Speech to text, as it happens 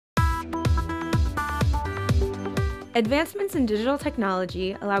Advancements in digital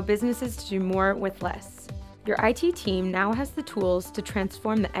technology allow businesses to do more with less. Your IT team now has the tools to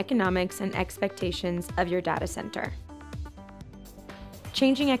transform the economics and expectations of your data center.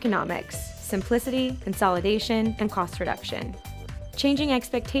 Changing economics, simplicity, consolidation, and cost reduction. Changing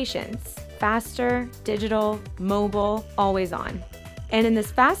expectations, faster, digital, mobile, always on. And in this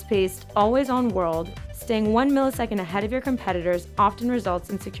fast-paced, always-on world, staying 1 millisecond ahead of your competitors often results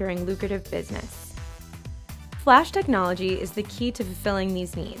in securing lucrative business. Flash technology is the key to fulfilling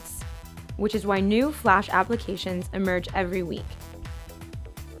these needs, which is why new Flash applications emerge every week.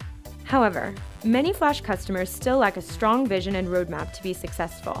 However, many Flash customers still lack a strong vision and roadmap to be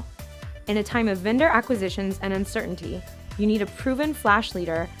successful. In a time of vendor acquisitions and uncertainty, you need a proven Flash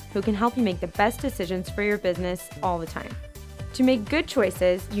leader who can help you make the best decisions for your business all the time. To make good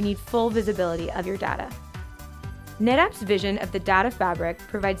choices, you need full visibility of your data. NetApp's vision of the data fabric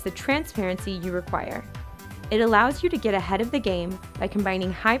provides the transparency you require. It allows you to get ahead of the game by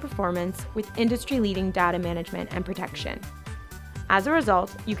combining high performance with industry-leading data management and protection. As a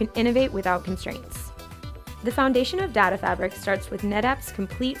result, you can innovate without constraints. The foundation of Data Fabric starts with NetApp's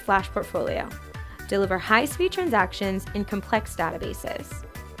complete Flash portfolio. Deliver high-speed transactions in complex databases.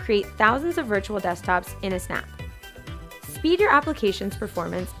 Create thousands of virtual desktops in a snap. Speed your application's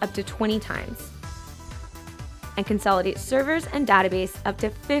performance up to 20 times. And consolidate servers and database up to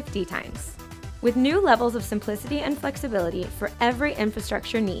 50 times. With new levels of simplicity and flexibility for every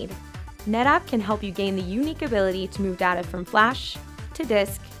infrastructure need, NetApp can help you gain the unique ability to move data from Flash to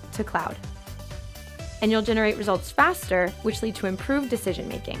disk to cloud. And you'll generate results faster, which lead to improved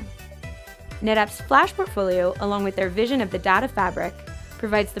decision-making. NetApp's Flash portfolio, along with their vision of the data fabric,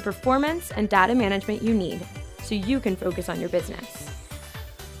 provides the performance and data management you need so you can focus on your business.